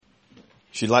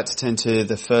If you'd like to turn to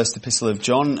the first epistle of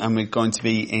John, and we're going to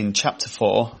be in chapter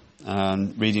 4,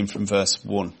 reading from verse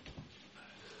 1.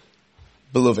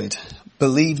 Beloved,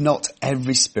 believe not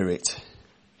every spirit,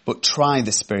 but try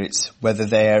the spirits whether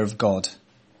they are of God,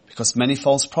 because many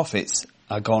false prophets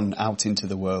are gone out into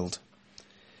the world.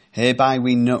 Hereby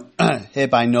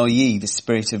know ye the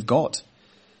Spirit of God.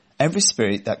 Every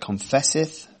spirit that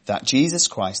confesseth that Jesus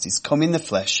Christ is come in the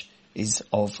flesh is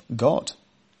of God.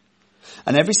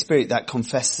 And every spirit that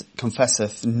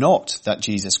confesseth not that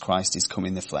Jesus Christ is come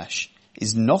in the flesh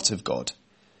is not of God.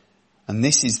 And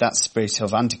this is that spirit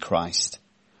of Antichrist,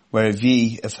 whereof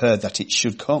ye have heard that it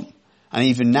should come, and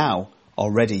even now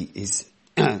already is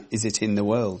it in the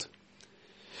world.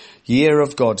 Ye are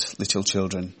of God, little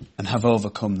children, and have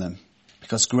overcome them,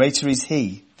 because greater is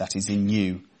he that is in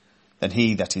you than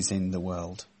he that is in the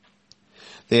world.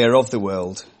 They are of the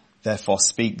world, therefore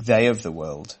speak they of the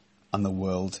world, and the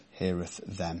world heareth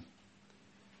them.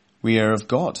 We are of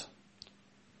God.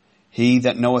 He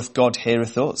that knoweth God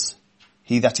heareth us.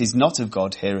 He that is not of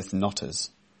God heareth not us.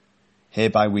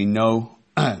 Hereby know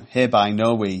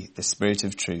we the spirit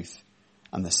of truth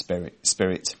and the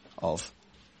spirit of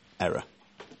error.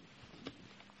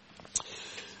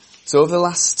 So over the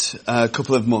last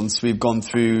couple of months, we've gone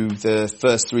through the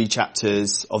first 3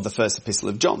 chapters of the first epistle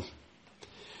of John.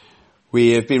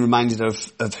 We have been reminded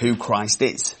of who Christ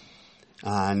is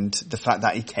and the fact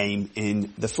that he came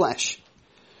in the flesh.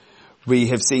 We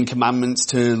have seen commandments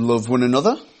to love one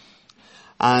another,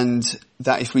 and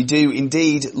that if we do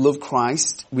indeed love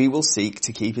Christ, we will seek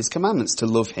to keep his commandments, to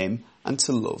love him and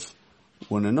to love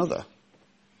one another.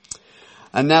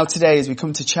 And now today, as we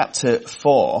come to chapter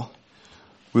 4,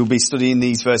 we'll be studying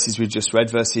these verses we've just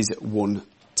read, verses 1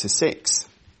 to 6.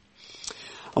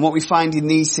 And what we find in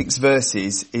these 6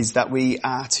 verses is that we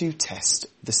are to test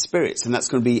the spirits, and that's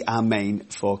going to be our main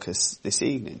focus this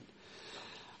evening.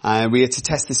 We are to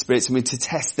test the spirits, and we're to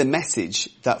test the message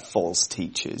that false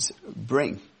teachers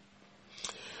bring.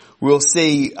 We'll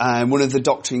see one of the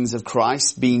doctrines of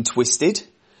Christ being twisted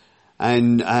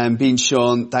and being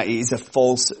shown that it is a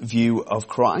false view of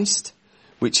Christ,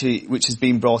 which has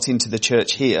been brought into the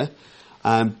church here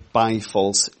by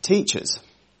false teachers.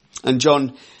 And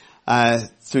John,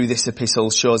 through this epistle,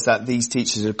 shows that these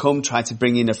teachers have come, tried to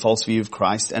bring in a false view of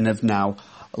Christ, and have now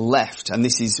left. And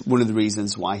this is one of the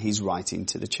reasons why he's writing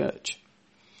to the church.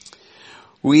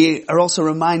 We are also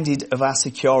reminded of our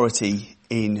security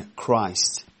in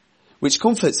Christ, which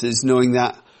comforts us knowing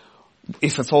that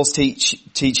if a false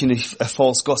teaching, if a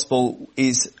false gospel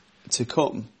is to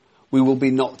come, we will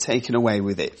be not taken away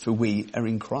with it, for we are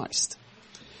in Christ.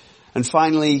 And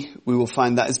finally, we will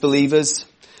find that as believers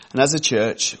and as a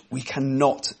church, we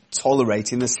cannot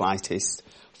tolerate in the slightest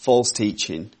false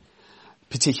teaching,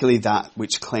 particularly that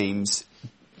which claims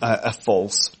a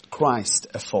false Christ,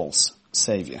 a false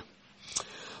Saviour.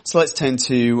 So let's turn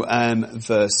to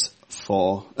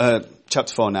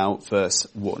chapter 4 now, verse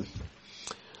 1.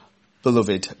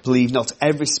 Beloved, believe not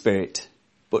every spirit,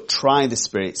 but try the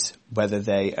spirits whether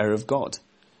they are of God,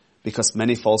 because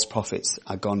many false prophets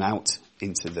are gone out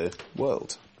into the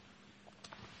world.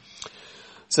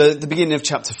 So at the beginning of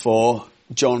chapter 4,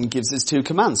 John gives us 2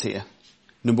 commands here.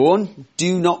 Number 1,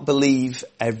 do not believe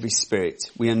every spirit.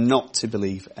 We are not to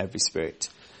believe every spirit.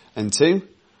 And 2,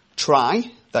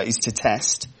 try, that is to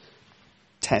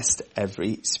test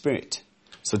every spirit.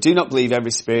 So do not believe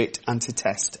every spirit, and to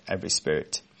test every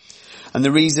spirit. And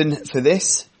the reason for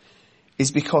this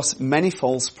is because many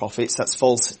false prophets, that's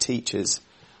false teachers,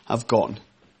 have gone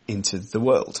into the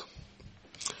world.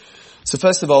 So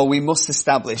first of all, we must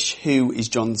establish who is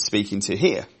John speaking to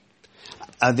here.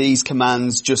 Are these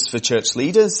commands just for church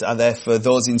leaders? Are they for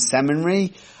those in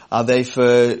seminary? Are they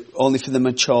only for the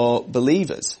mature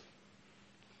believers?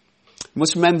 We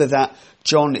must remember that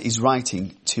John is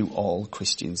writing to all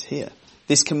Christians here.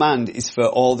 This command is for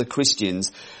all the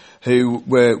Christians who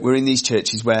were in these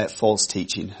churches where false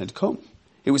teaching had come.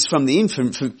 It was from the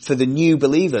infant, for the new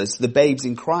believers, the babes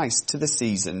in Christ, to the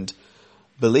seasoned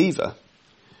believer.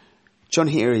 John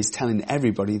here is telling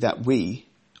everybody that we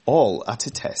all are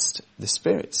to test the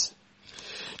spirits.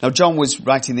 Now, John was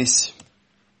writing this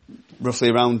roughly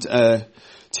around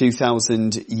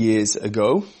 2,000 years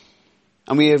ago,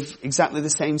 and we have exactly the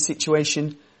same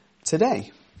situation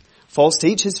today. False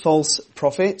teachers, false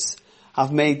prophets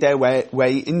have made their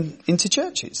way into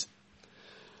churches.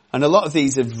 And a lot of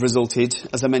these have resulted,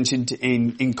 as I mentioned,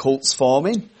 in cults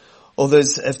forming.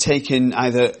 Others have taken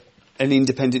either an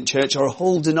independent church or a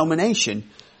whole denomination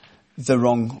down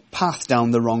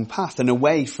the wrong path and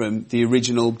away from the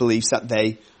original beliefs that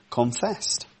they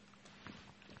confessed.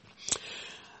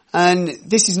 And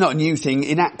this is not a new thing.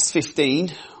 In Acts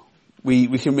 15, We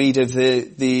can read of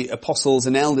the apostles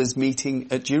and elders meeting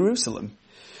at Jerusalem.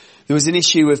 There was an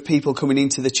issue of people coming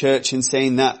into the church and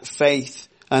saying that faith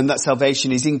and that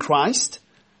salvation is in Christ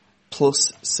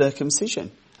plus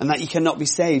circumcision, and that you cannot be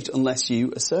saved unless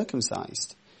you are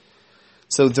circumcised.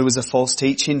 So there was a false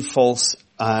teaching, false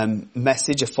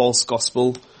message, a false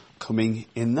gospel coming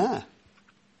in there.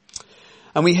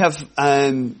 And we have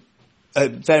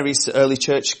various early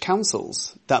church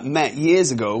councils that met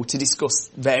years ago to discuss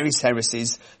various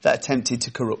heresies that attempted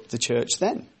to corrupt the church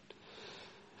then.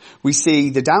 We see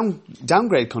the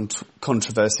downgrade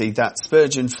controversy that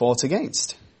Spurgeon fought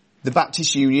against. The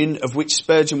Baptist Union, of which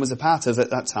Spurgeon was a part of at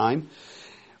that time,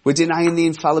 were denying the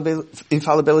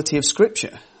infallibility of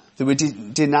Scripture. They were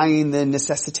denying the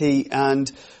necessity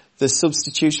and the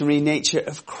substitutionary nature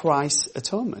of Christ's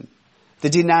atonement. They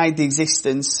denied the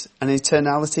existence and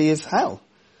eternality of hell.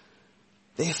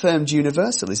 They affirmed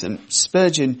universalism.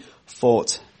 Spurgeon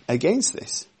fought against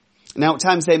this. Now, at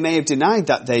times they may have denied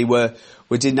that they were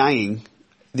denying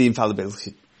the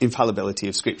infallibility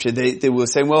of Scripture. They were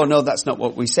saying, well, no, that's not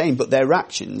what we're saying, but their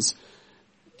actions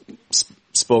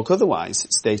spoke otherwise,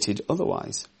 stated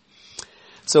otherwise.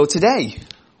 So today,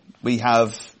 we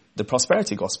have the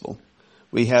prosperity gospel.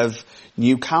 We have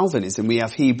New Calvinism. We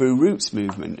have Hebrew Roots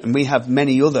movement. And we have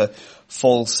many other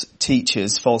false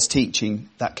teachers, false teaching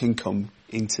that can come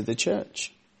into the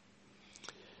church.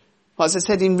 Well, as I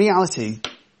said, in reality,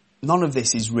 none of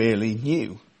this is really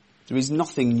new. There is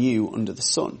nothing new under the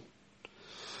sun.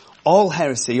 All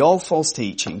heresy, all false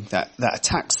teaching that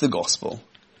attacks the gospel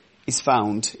is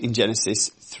found in Genesis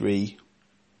 3.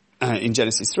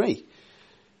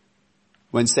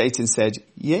 When Satan said,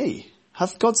 "Yea,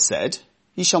 hath God said,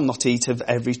 ye shall not eat of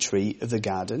every tree of the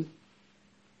garden?"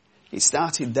 It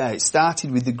started there. It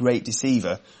started with the great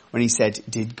deceiver when he said,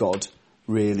 did God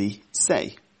really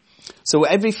say? So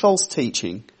every false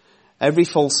teaching, every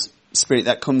false spirit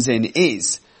that comes in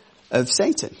is of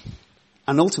Satan.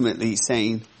 And ultimately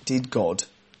saying, did God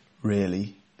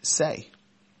really say?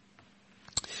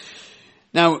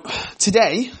 Now,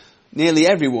 today, nearly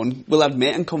everyone will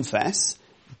admit and confess,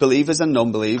 believers and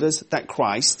non-believers, that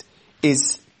Christ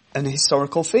is an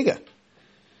historical figure.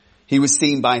 He was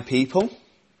seen by people.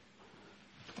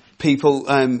 People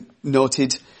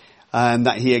noted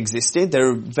that he existed.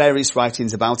 There are various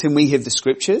writings about him. We have the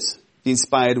scriptures, the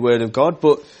inspired word of God,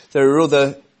 but there are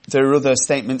other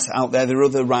statements out there. There are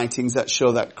other writings that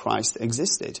show that Christ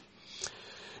existed.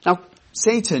 Now,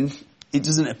 Satan, it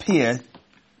doesn't appear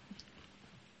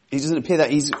that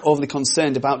he's overly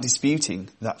concerned about disputing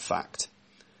that fact.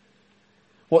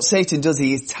 What Satan does,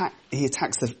 he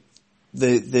attacks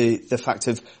the fact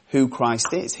of who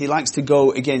Christ is. He likes to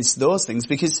go against those things,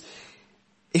 because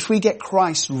if we get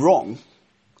Christ wrong,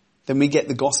 then we get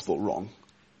the gospel wrong.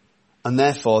 And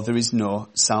therefore there is no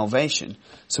salvation.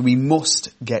 So we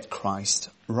must get Christ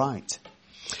right.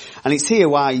 And it's here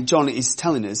why John is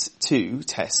telling us to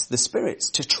test the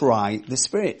spirits, to try the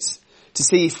spirits, to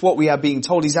see if what we are being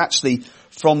told is actually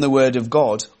from the word of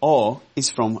God or is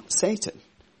from Satan.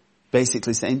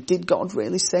 Basically saying, did God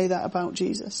really say that about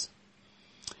Jesus?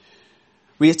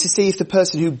 We are to see if the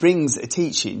person who brings a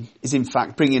teaching is in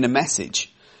fact bringing a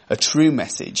message, a true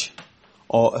message,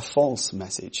 or a false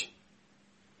message.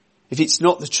 If it's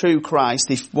not the true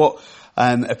Christ, if what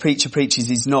a preacher preaches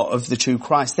is not of the true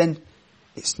Christ, then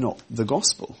it's not the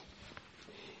gospel.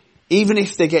 Even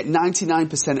if they get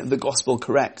 99% of the gospel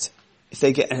correct, if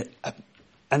they get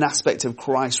an aspect of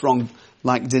Christ wrong,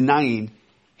 like denying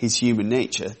his human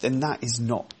nature, then that is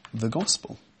not the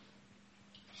gospel.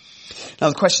 Now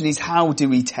the question is, how do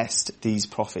we test these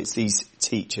prophets, these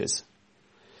teachers?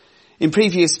 In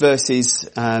previous verses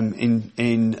in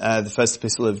the first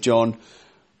epistle of John,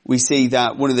 we see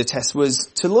that one of the tests was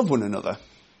to love one another.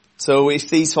 So if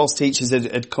these false teachers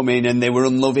had come in and they were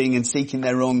unloving and seeking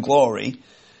their own glory,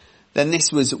 then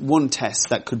this was one test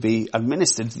that could be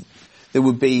administered. There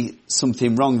would be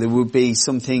something wrong. There would be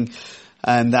something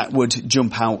that would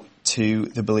jump out to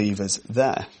the believers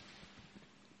there.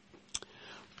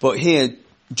 But here,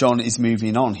 John is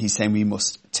moving on. He's saying we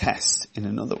must test in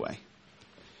another way.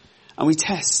 And we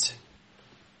test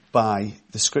by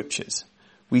the scriptures.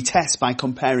 We test by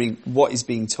comparing what is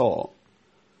being taught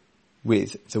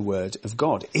with the word of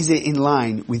God. Is it in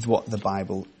line with what the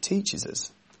Bible teaches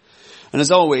us? And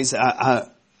as always,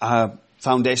 our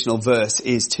foundational verse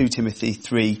is 2 Timothy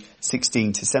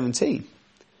 3:16 to 17.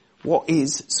 What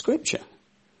is Scripture?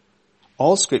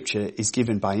 All Scripture is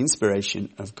given by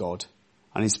inspiration of God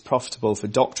and is profitable for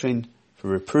doctrine, for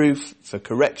reproof, for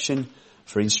correction,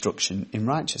 for instruction in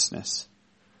righteousness,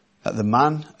 that the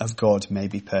man of God may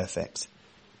be perfect,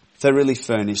 thoroughly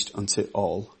furnished unto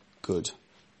all good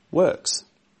works.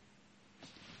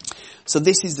 So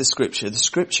this is the Scripture. The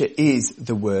Scripture is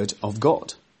the Word of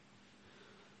God.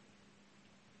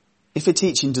 If a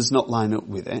teaching does not line up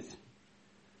with it,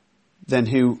 then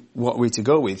what are we to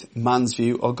go with? Man's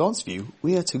view or God's view?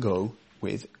 We are to go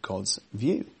with God's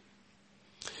view.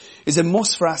 It's a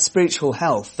must for our spiritual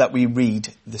health that we read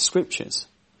the Scriptures.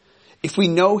 If we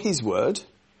know His Word,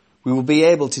 we will be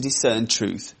able to discern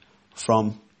truth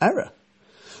from error.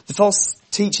 The false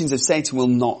teachings of Satan will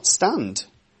not stand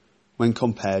when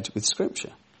compared with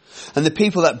Scripture. And the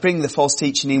people that bring the false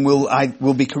teaching in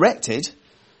will be corrected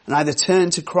and either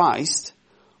turn to Christ,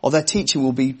 or their teaching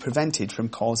will be prevented from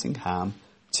causing harm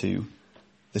to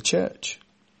the church.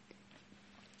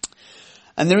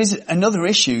 And there is another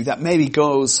issue that maybe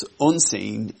goes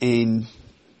unseen in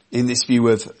this view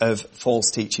of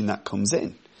false teaching that comes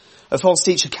in. A false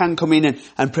teacher can come in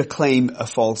and proclaim a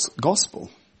false gospel.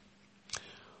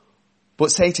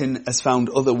 But Satan has found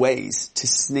other ways to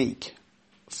sneak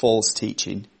false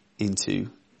teaching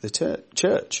into the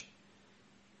church.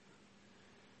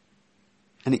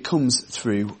 And it comes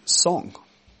through song.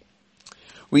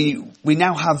 We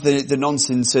now have the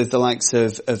nonsense of the likes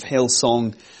of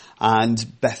Hillsong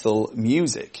and Bethel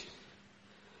music.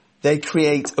 They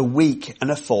create a weak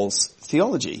and a false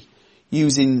theology,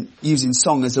 using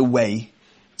song as a way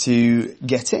to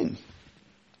get in.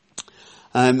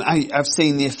 I've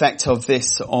seen the effect of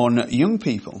this on young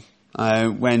people.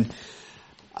 When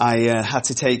I had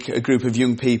to take a group of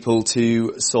young people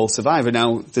to Soul Survivor.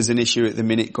 Now, there's an issue at the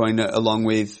minute going along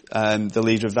with the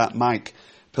leader of that, Mike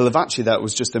Pilavachi, that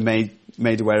was just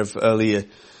made aware of earlier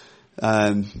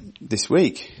this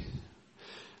week.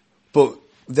 But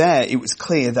there, it was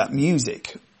clear that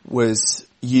music was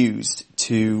used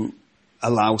to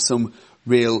allow some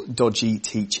real dodgy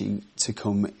teaching to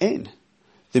come in.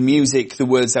 The music, the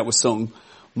words that were sung,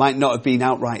 might not have been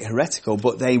outright heretical,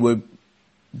 but they were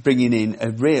bringing in a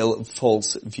real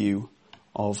false view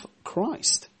of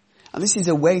Christ. And this is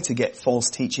a way to get false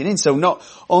teaching in. So not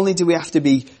only do we have to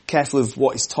be careful of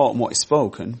what is taught and what is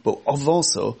spoken, but of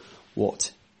also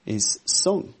what is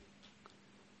sung.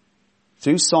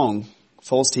 Through song,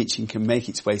 false teaching can make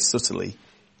its way subtly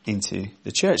into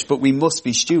the church. But we must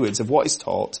be stewards of what is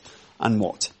taught and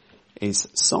what is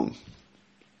sung.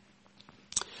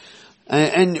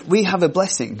 And we have a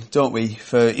blessing, don't we,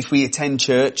 for if we attend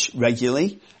church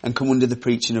regularly and come under the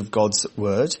preaching of God's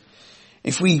word,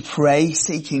 if we pray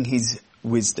seeking His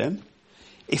wisdom,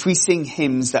 if we sing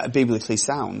hymns that are biblically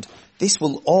sound, this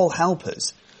will all help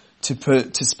us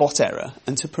to spot error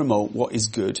and to promote what is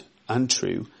good and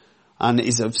true and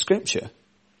is of Scripture.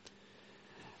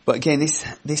 But again,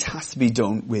 this has to be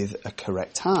done with a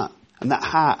correct heart, and that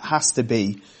heart has to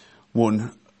be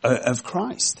one of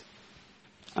Christ.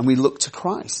 And we look to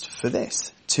Christ for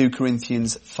this. 2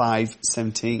 Corinthians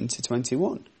 5:17 to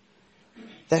 21.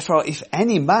 Therefore, if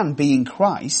any man be in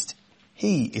Christ,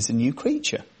 he is a new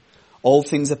creature. All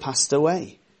things are passed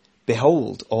away.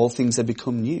 Behold, all things are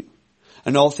become new.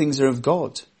 And all things are of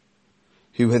God,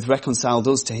 who hath reconciled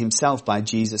us to himself by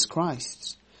Jesus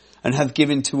Christ, and hath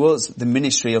given to us the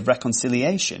ministry of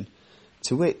reconciliation,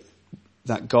 to wit,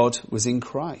 that God was in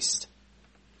Christ,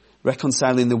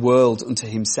 reconciling the world unto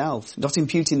himself, not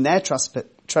imputing their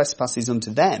trespasses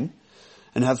unto them,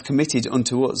 and hath committed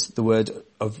unto us the word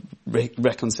of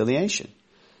reconciliation.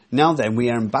 Now then, we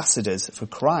are ambassadors for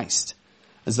Christ,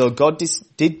 as though God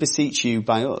did beseech you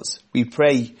by us. We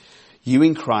pray you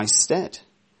in Christ's stead.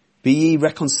 Be ye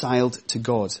reconciled to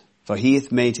God, for he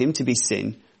hath made him to be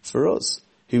sin for us,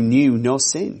 who knew no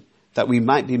sin, that we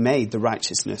might be made the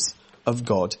righteousness of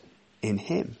God in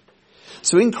him.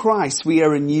 So in Christ we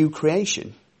are a new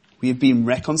creation. We have been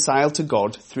reconciled to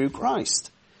God through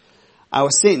Christ. Our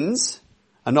sins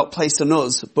are not placed on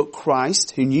us, but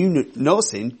Christ, who knew no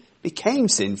sin, became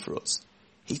sin for us.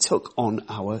 He took on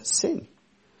our sin,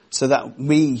 so that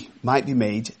we might be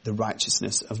made the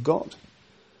righteousness of God.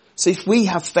 So if we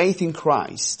have faith in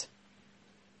Christ,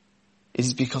 it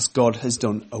is because God has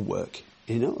done a work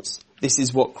in us. This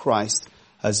is what Christ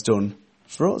has done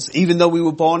for us. Even though we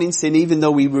were born in sin, even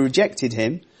though we rejected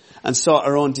him and sought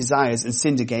our own desires and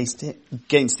sinned against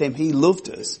him, he loved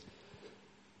us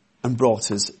and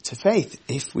brought us to faith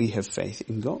if we have faith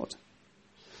in God.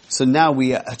 So now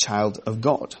we are a child of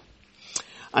God.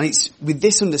 And it's with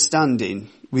this understanding,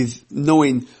 with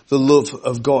knowing the love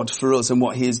of God for us and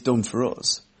what he has done for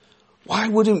us, why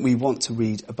wouldn't we want to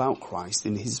read about Christ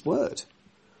in his word?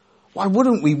 Why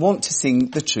wouldn't we want to sing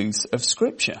the truth of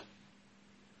Scripture?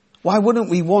 Why wouldn't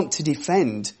we want to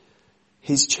defend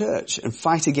his church and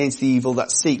fight against the evil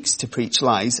that seeks to preach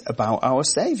lies about our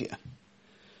Saviour?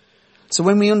 So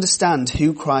when we understand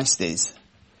who Christ is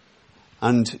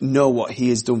and know what he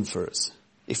has done for us,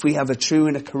 if we have a true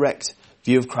and a correct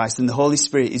view of Christ and the Holy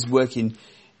Spirit is working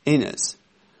in us,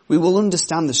 we will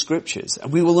understand the scriptures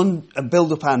and we will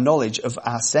build up our knowledge of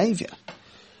our Saviour,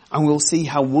 and we'll see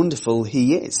how wonderful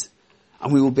he is,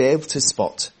 and we will be able to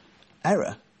spot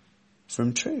error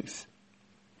from truth.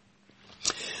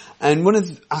 And one of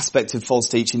the aspects of false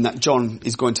teaching that John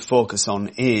is going to focus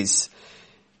on is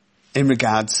in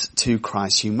regards to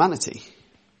Christ's humanity.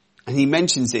 And he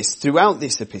mentions this throughout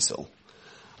this epistle,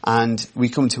 and we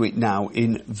come to it now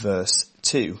in verse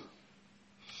 2.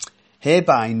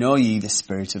 Hereby know ye the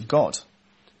Spirit of God.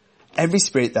 Every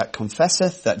spirit that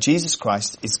confesseth that Jesus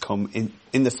Christ is come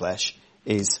in the flesh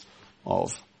is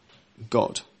of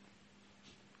God.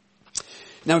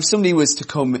 Now, if somebody was to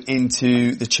come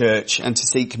into the church and to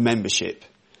seek membership,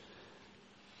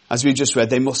 as we just read,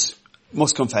 they must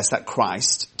confess that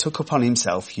Christ took upon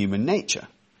himself human nature.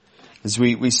 As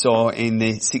we saw in the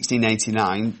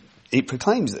 1689, it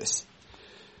proclaims this.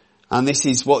 And this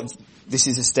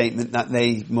is a statement that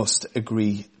they must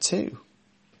agree to.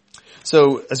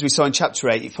 So, as we saw in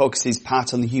chapter 8, it focuses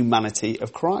part on the humanity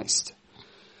of Christ.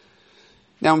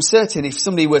 Now, I'm certain if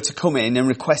somebody were to come in and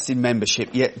requested membership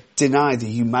yet deny the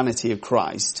humanity of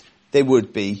Christ, they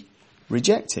would be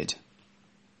rejected.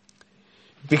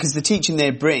 Because the teaching they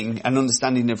bring and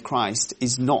understanding of Christ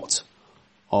is not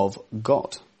of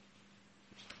God.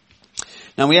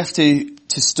 Now, we have to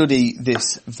study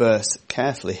this verse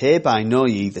carefully. Hereby know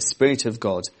ye the Spirit of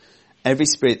God. Every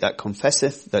spirit that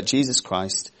confesseth that Jesus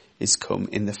Christ is come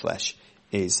in the flesh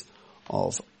is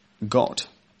of God.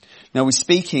 Now,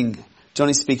 John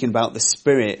is speaking about the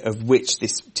spirit of which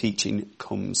this teaching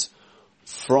comes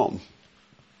from.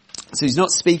 So he's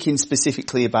not speaking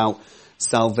specifically about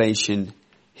salvation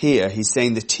here. He's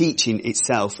saying the teaching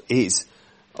itself is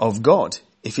of God.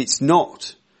 If it's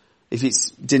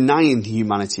denying the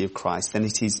humanity of Christ, then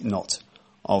it is not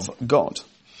of God.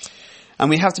 And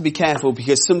we have to be careful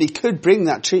because somebody could bring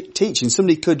that teaching,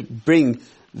 somebody could bring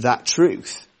that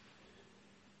truth,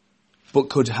 but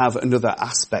could have another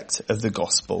aspect of the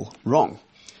gospel wrong.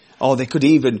 Or they could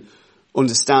even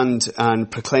understand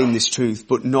and proclaim this truth,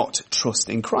 but not trust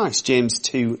in Christ. James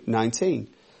 2:19.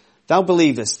 Thou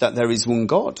believest that there is one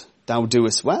God. Thou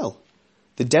doest well.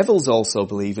 The devils also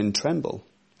believe and tremble.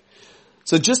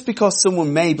 So just because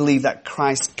someone may believe that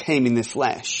Christ came in the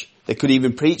flesh, they could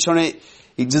even preach on it,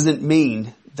 it doesn't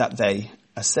mean that they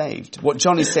are saved. What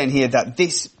John is saying here, that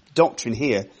this doctrine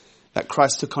here, that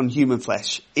Christ took on human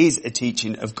flesh, is a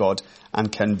teaching of God and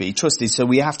can be trusted. So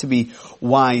we have to be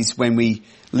wise when we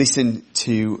listen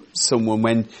to someone,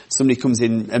 when somebody comes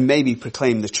in and maybe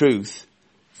proclaim the truth.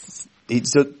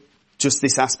 It's just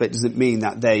this aspect doesn't mean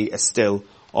that they are still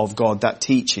of God. That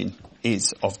teaching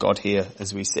is of God here,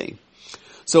 as we see.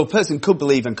 So a person could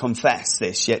believe and confess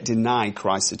this, yet deny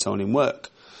Christ's atoning work.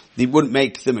 It wouldn't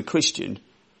make them a Christian,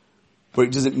 but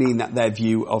it doesn't mean that their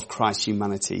view of Christ's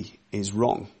humanity is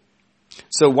wrong.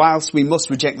 So whilst we must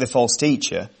reject the false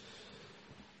teacher,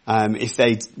 if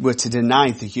they were to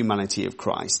deny the humanity of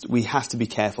Christ, we have to be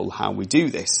careful how we do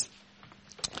this.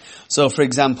 So, for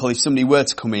example, if somebody were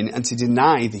to come in and to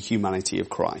deny the humanity of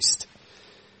Christ,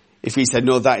 if we said,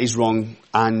 no, that is wrong,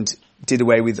 and did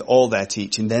away with all their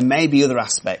teaching, there may be other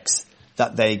aspects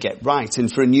that they get right.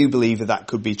 And for a new believer, that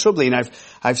could be troubling.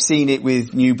 I've seen it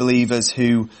with new believers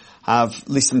who have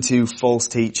listened to false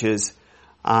teachers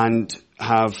and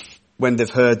have, when they've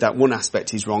heard that one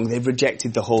aspect is wrong, they've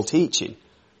rejected the whole teaching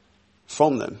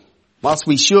from them. Whilst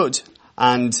we should,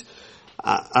 and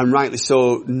rightly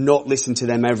so, not listen to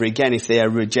them ever again if they are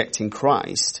rejecting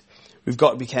Christ, we've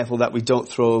got to be careful that we don't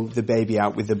throw the baby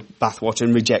out with the bathwater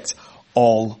and reject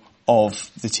all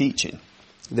of the teaching.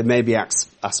 There may be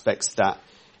aspects that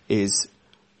is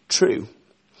true.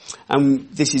 And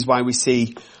this is why we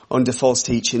see under false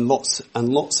teaching lots and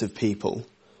lots of people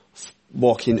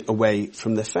walking away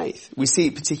from the faith. We see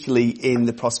it particularly in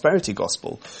the prosperity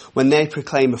gospel. When they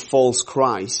proclaim a false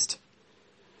Christ,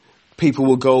 people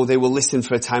will go, they will listen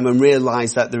for a time and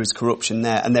realize that there is corruption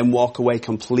there, and then walk away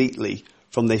completely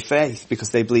from their faith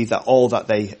because they believe that all that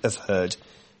they have heard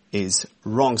is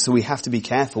wrong. So we have to be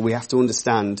careful. We have to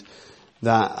understand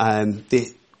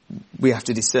that we have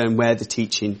to discern where the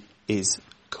teaching is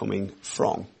coming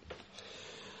from.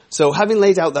 So having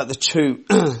laid out that the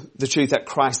truth that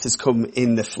Christ has come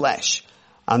in the flesh,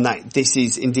 and that this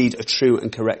is indeed a true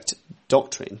and correct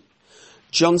doctrine,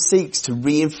 John seeks to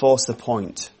reinforce the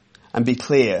point and be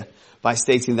clear by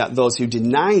stating that those who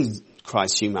deny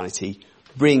Christ's humanity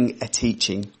bring a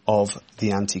teaching of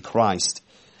the Antichrist.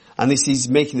 And this is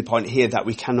making the point here that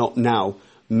we cannot now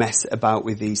mess about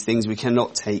with these things. We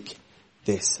cannot take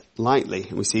this lightly.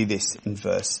 And we see this in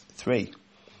verse 3.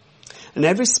 And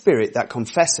every spirit that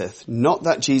confesseth not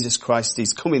that Jesus Christ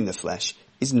is come in the flesh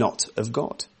is not of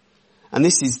God. And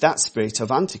this is that spirit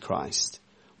of Antichrist,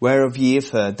 whereof ye have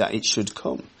heard that it should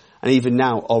come. And even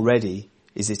now already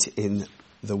is it in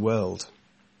the world.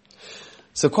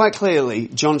 So quite clearly,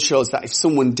 John shows that if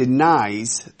someone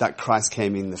denies that Christ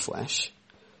came in the flesh,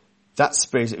 that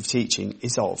spirit of teaching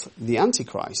is of the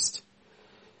Antichrist.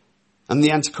 And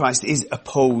the Antichrist is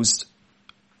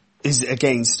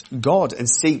against God and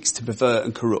seeks to pervert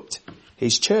and corrupt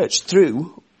his church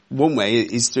one way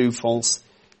is through false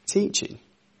teaching.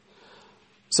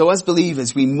 So as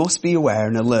believers, we must be aware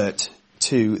and alert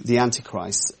to the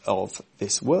Antichrist of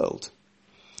this world.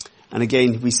 And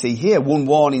again, we see here one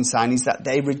warning sign is that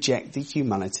they reject the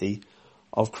humanity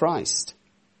of Christ.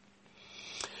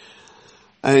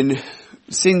 And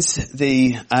since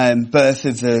the birth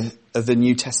of the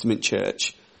New Testament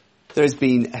church, there has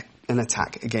been an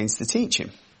attack against the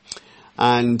teaching.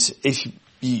 And if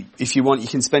you want, you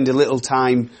can spend a little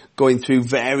time going through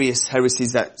various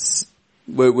heresies that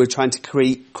we're trying to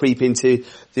creep into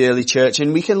the early church,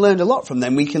 and we can learn a lot from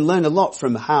them. We can learn a lot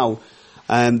from how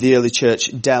the early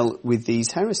church dealt with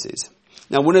these heresies.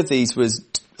 Now, one of these was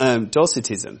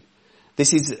Docetism.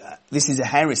 This is a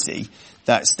heresy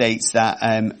that states that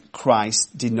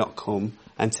Christ did not come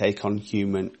and take on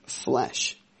human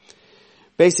flesh.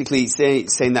 Basically,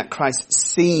 it's saying that Christ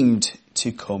seemed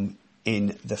to come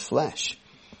in the flesh.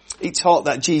 It taught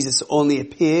that Jesus only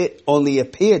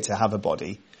appeared to have a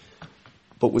body,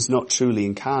 but was not truly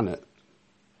incarnate.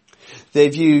 They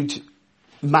viewed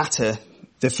matter,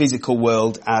 the physical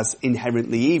world, as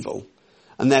inherently evil,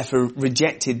 and therefore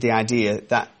rejected the idea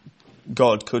that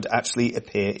God could actually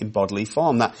appear in bodily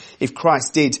form. That if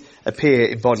Christ did appear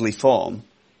in bodily form,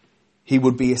 he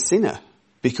would be a sinner,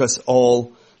 because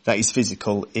all that is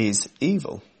physical is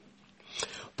evil.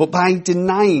 But by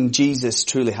denying Jesus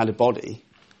truly had a body,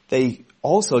 they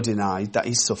also denied that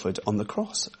he suffered on the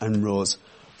cross and rose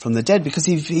from the dead. Because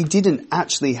if he didn't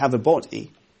actually have a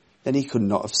body, then he could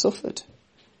not have suffered.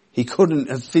 He couldn't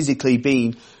have physically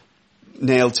been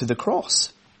nailed to the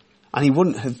cross. And he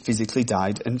wouldn't have physically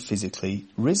died and physically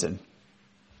risen.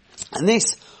 And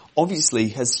this obviously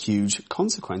has huge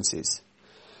consequences.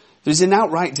 There's an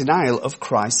outright denial of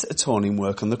Christ's atoning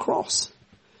work on the cross.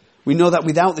 We know that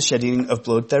without the shedding of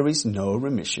blood, there is no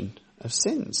remission of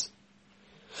sins.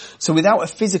 So without a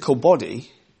physical body,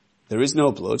 there is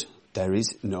no blood, there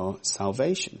is no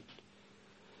salvation.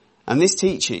 And this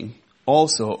teaching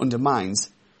also undermines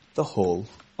the whole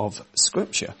of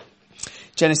Scripture.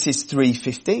 Genesis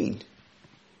 3:15,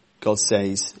 God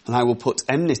says, "And I will put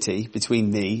enmity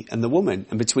between thee and the woman,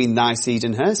 and between thy seed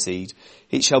and her seed.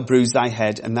 It shall bruise thy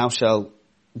head, and thou shalt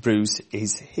bruise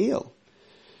his heel."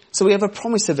 So we have a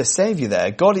promise of a Saviour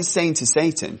there. God is saying to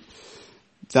Satan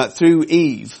that through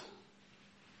Eve,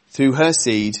 through her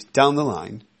seed, down the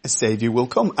line, a Saviour will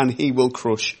come, and he will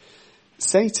crush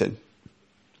Satan.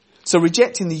 So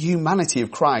rejecting the humanity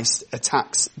of Christ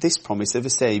attacks this promise of a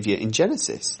Saviour in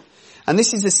Genesis. And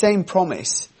this is the same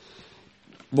promise.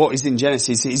 What is in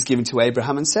Genesis is given to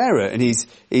Abraham and Sarah, and he's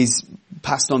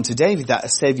passed on to David, that a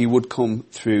Saviour would come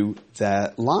through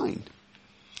their line.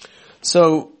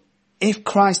 So if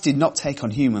Christ did not take on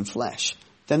human flesh,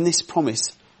 then this promise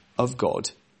of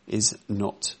God is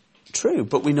not true.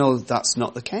 But we know that's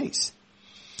not the case.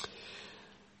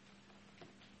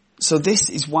 So this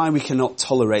is why we cannot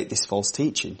tolerate this false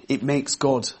teaching. It makes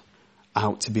God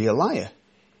out to be a liar.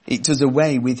 It does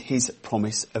away with his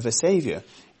promise of a Saviour.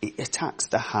 It attacks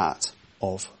the heart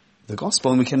of the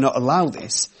gospel, and we cannot allow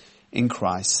this in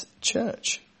Christ's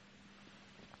church.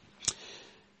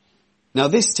 Now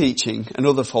this teaching and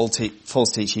other false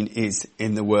teaching is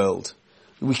in the world.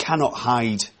 We cannot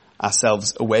hide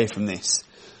ourselves away from this.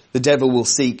 The devil will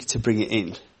seek to bring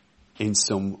it in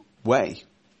some way.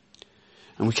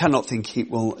 And we cannot think it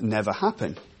will never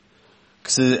happen.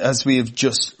 Because as we have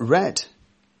just read,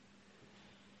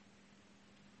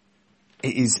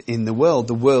 it is in the world.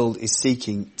 The world is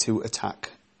seeking to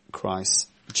attack Christ's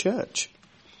church.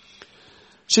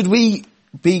 Should we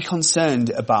be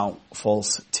concerned about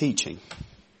false teaching?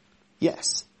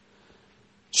 Yes.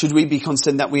 Should we be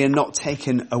concerned that we are not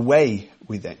taken away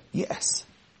with it? Yes.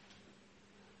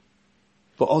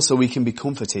 But also we can be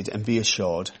comforted and be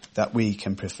assured that we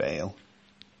can prevail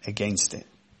against it.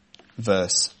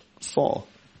 Verse 4.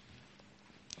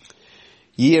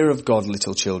 Ye are of God,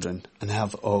 little children, and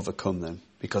have overcome them,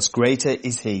 because greater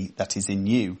is he that is in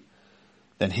you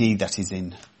than he that is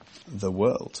in the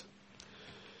world.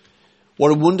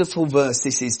 What a wonderful verse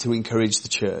this is to encourage the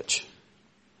church.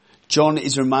 John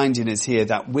is reminding us here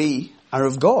that we are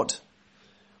of God.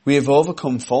 We have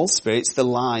overcome false spirits, the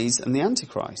lies and the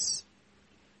antichrists.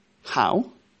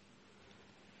 How?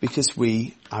 Because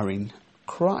we are in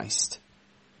Christ.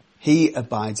 He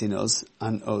abides in us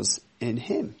and us in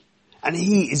him. And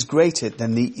he is greater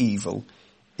than the evil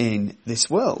in this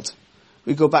world.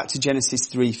 We go back to Genesis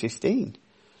 3:15.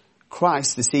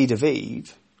 Christ, the seed of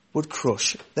Eve, would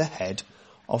crush the head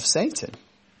of Satan.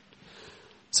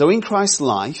 So in Christ's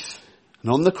life,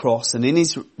 and on the cross, and in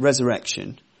his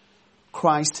resurrection,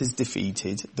 Christ has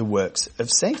defeated the works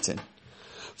of Satan.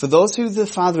 For those who the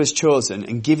Father has chosen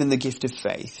and given the gift of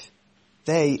faith,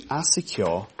 they are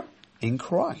secure in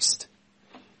Christ.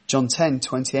 John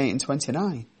 10:28 and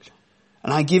 29.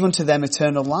 And I give unto them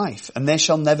eternal life, and they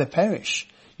shall never perish,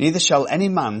 neither shall any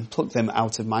man pluck them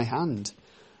out of my hand.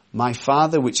 My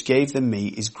Father which gave them me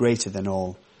is greater than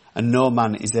all, and no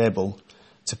man is able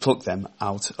to pluck them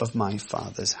out of my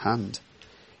Father's hand.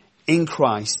 In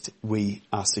Christ we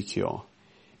are secure.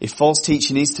 If false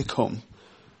teaching is to come,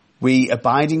 we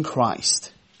abide in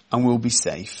Christ and will be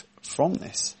safe from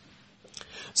this.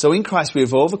 So in Christ we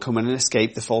have overcome and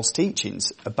escaped the false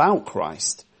teachings about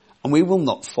Christ, and we will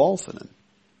not fall for them,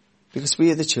 because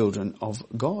we are the children of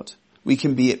God. We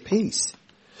can be at peace.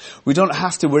 We don't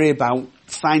have to worry about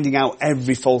finding out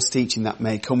every false teaching that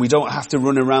may come. We don't have to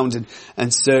run around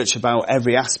and search about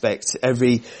every aspect,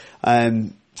 every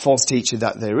false teacher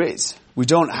that there is. We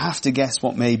don't have to guess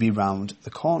what may be round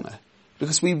the corner,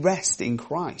 because we rest in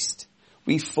Christ.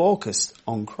 We focus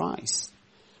on Christ.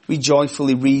 We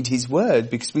joyfully read his word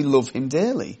because we love him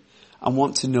dearly and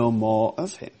want to know more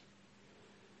of him.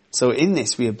 So in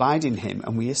this we abide in him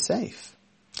and we are safe.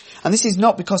 And this is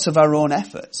not because of our own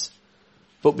efforts,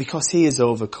 but because he has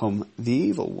overcome the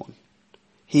evil one.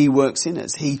 He works in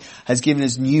us. He has given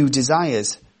us new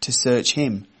desires to search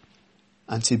him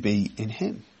and to be in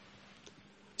him.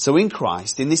 So in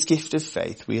Christ, in this gift of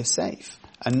faith, we are safe,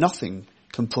 and nothing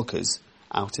can pluck us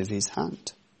out of his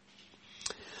hand.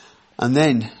 And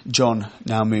then John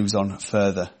now moves on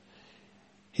further.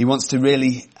 He wants to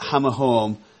really hammer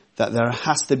home that there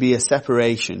has to be a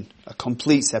separation, a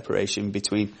complete separation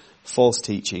between false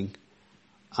teaching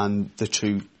and the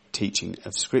true teaching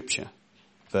of Scripture.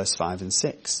 Verse 5 and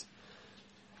 6.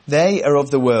 They are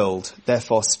of the world,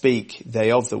 therefore speak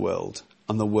they of the world,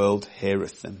 and the world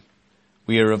heareth them.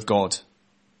 We are of God.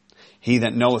 He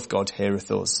that knoweth God heareth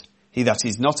us. He that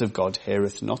is not of God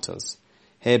heareth not us.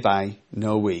 Hereby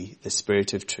know we the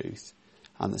spirit of truth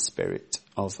and the spirit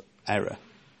of error.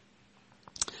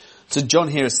 So John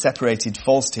here has separated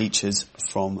false teachers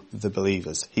from the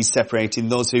believers. He's separating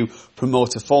those who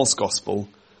promote a false gospel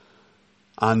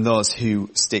and those who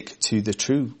stick to the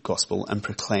true gospel and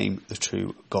proclaim the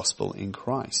true gospel in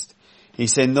Christ.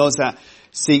 He's saying those that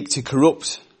seek to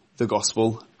corrupt the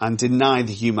gospel and deny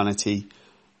the humanity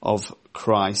of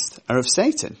Christ are of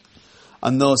Satan.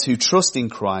 And those who trust in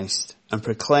Christ and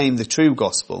proclaim the true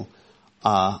gospel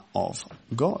are of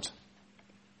God.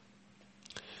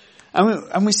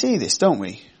 And we see this, don't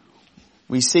we?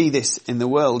 We see this in the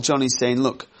world. John is saying,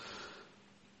 look,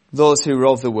 those who are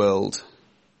of the world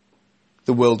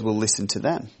will listen to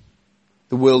them.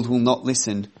 The world will not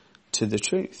listen to the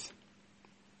truth.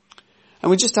 And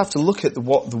we just have to look at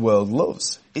what the world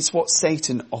loves. It's what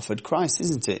Satan offered Christ,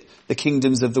 isn't it? The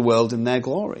kingdoms of the world and their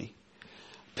glory.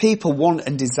 People want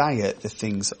and desire the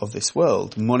things of this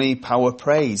world. Money, power,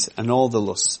 praise, and all the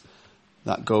lusts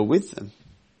that go with them.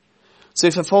 So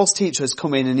if a false teacher has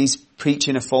come in and he's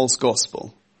preaching a false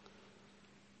gospel,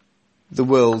 the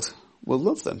world will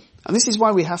love them. And this is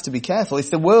why we have to be careful. If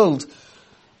the world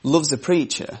loves a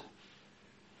preacher,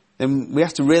 then we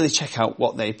have to really check out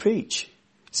what they preach.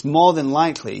 It's more than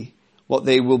likely what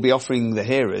they will be offering the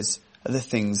hearers are the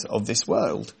things of this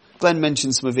world. Glenn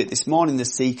mentioned some of it this morning, the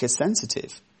seeker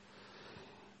sensitive.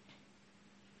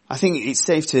 I think it's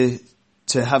safe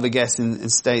to have a guess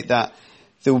and state that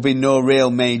there will be no real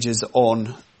majors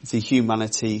on the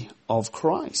humanity of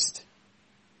Christ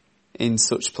in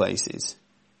such places,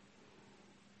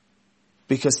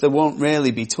 because they won't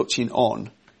really be touching on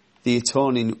the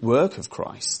atoning work of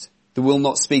Christ. They will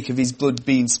not speak of his blood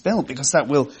being spilled, because that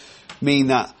will mean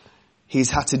that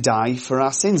he's had to die for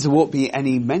our sins. There won't be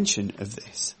any mention of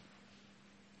this.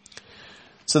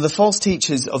 So the false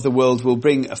teachers of the world will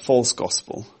bring a false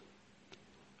gospel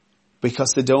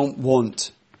because they don't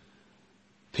want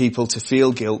people to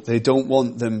feel guilt. They don't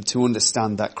want them to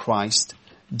understand that Christ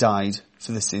died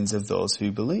for the sins of those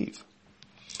who believe.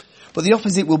 But the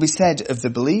opposite will be said of the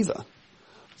believer.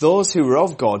 Those who are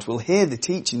of God will hear the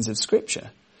teachings of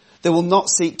Scripture. They will not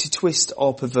seek to twist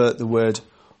or pervert the word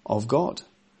of God.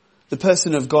 The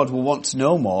person of God will want to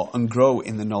know more and grow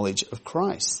in the knowledge of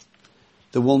Christ.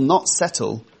 They will not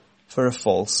settle for a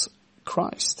false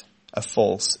Christ, a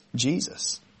false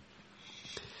Jesus.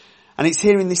 And it's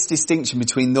hearing this distinction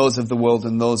between those of the world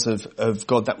and those of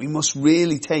God that we must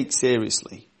really take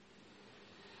seriously.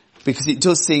 Because it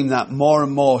does seem that more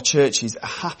and more churches are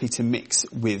happy to mix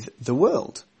with the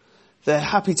world. They're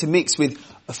happy to mix with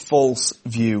a false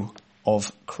view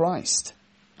of Christ.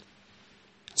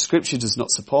 Scripture does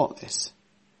not support this.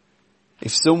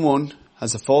 If someone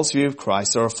has a false view of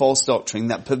Christ or a false doctrine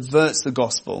that perverts the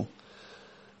gospel,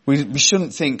 we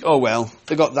shouldn't think, oh well,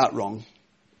 they got that wrong,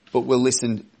 but we'll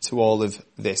listen to all of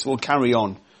this. We'll carry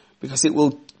on, because it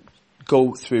will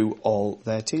go through all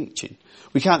their teaching.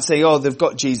 We can't say, oh, they've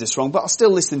got Jesus wrong, but I'll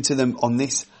still listen to them on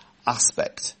this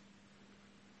aspect.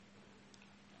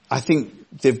 I think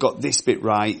they've got this bit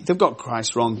right. They've got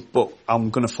Christ wrong, but I'm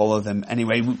going to follow them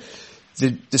anyway.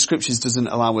 The scriptures doesn't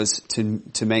allow us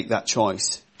to make that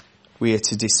choice. We are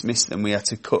to dismiss them. We are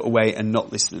to cut away and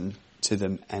not listen to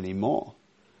them anymore.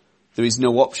 There is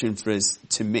no option for us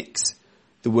to mix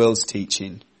the world's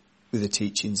teaching with the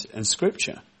teachings of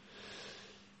Scripture.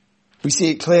 We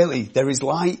see it clearly. There is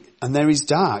light and there is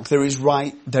dark. There is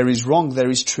right, there is wrong, there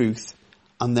is truth,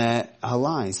 and there are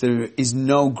lies. There is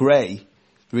no grey.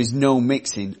 There is no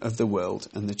mixing of the world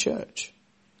and the church.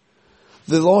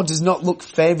 The Lord does not look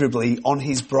favourably on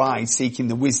his bride seeking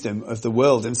the wisdom of the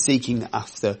world and seeking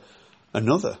after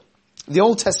another. The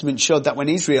Old Testament showed that when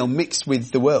Israel mixed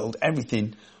with the world,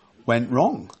 everything went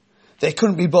wrong. They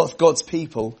couldn't be both God's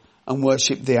people and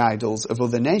worship the idols of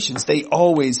other nations. They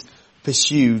always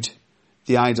pursued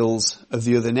the idols of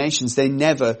the other nations. They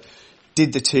never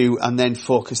did the two and then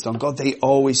focused on God. They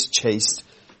always chased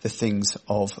the things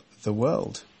of the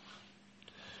world.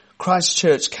 Christ's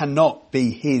church cannot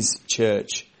be his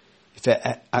church if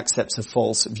it accepts a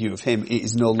false view of him. It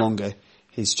is no longer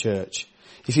his church.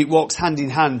 If it walks hand in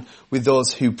hand with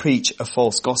those who preach a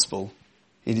false gospel,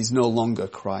 it is no longer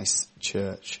Christ's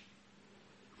church.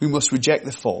 We must reject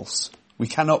the false. We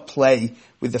cannot play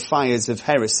with the fires of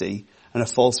heresy and a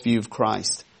false view of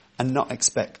Christ and not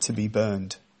expect to be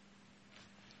burned.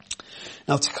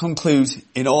 Now, to conclude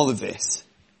in all of this,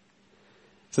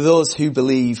 for those who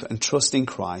believe and trust in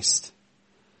Christ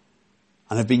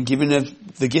and have been given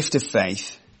the gift of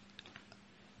faith,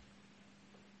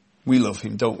 we love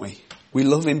him, don't we? We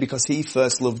love him because he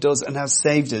first loved us and has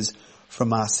saved us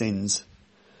from our sins.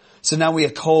 So now we are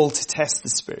called to test the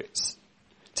spirits,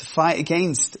 to fight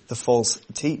against the false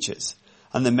teachers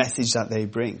and the message that they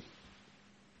bring.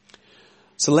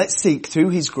 So let's seek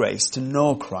through his grace to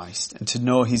know Christ and to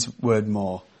know his word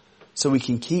more, so we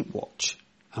can keep watch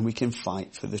and we can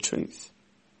fight for the truth.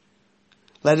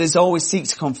 Let us always seek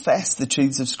to confess the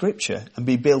truths of Scripture and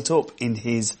be built up in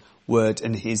his word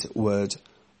and his word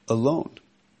alone.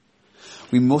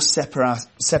 We must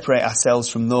separate ourselves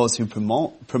from those who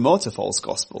promote a false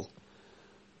gospel.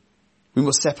 We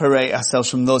must separate ourselves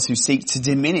from those who seek to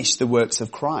diminish the works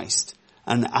of Christ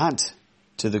and add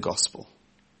to the gospel.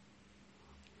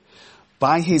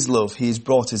 By his love, he has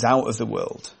brought us out of the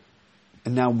world,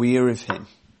 and now we are of him.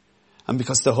 And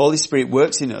because the Holy Spirit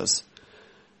works in us,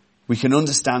 we can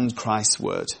understand Christ's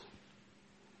word.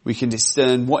 We can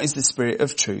discern what is the spirit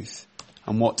of truth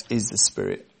and what is the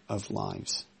spirit of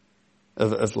lies.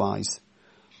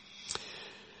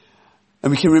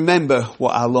 And we can remember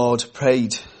what our Lord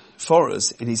prayed for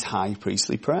us in his high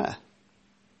priestly prayer.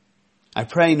 I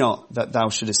pray not that thou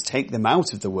shouldest take them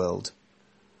out of the world,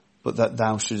 but that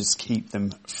thou shouldest keep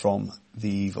them from the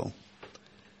evil.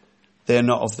 They are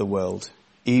not of the world,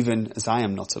 even as I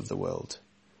am not of the world.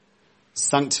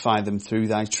 Sanctify them through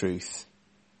thy truth.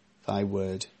 Thy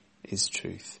word is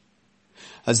truth.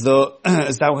 As thou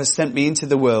hast sent me into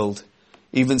the world,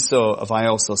 even so have I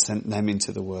also sent them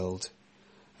into the world.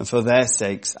 And for their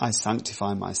sakes I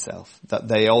sanctify myself, that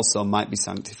they also might be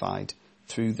sanctified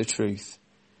through the truth.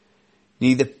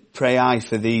 Neither pray I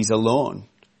for these alone,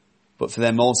 but for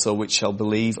them also which shall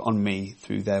believe on me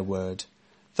through their word,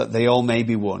 that they all may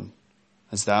be one,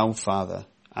 as thou, Father,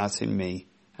 art in me,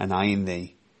 and I in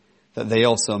thee, that they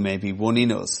also may be one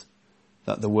in us,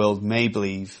 that the world may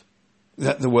believe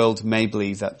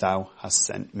that thou hast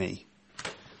sent me.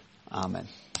 Amen.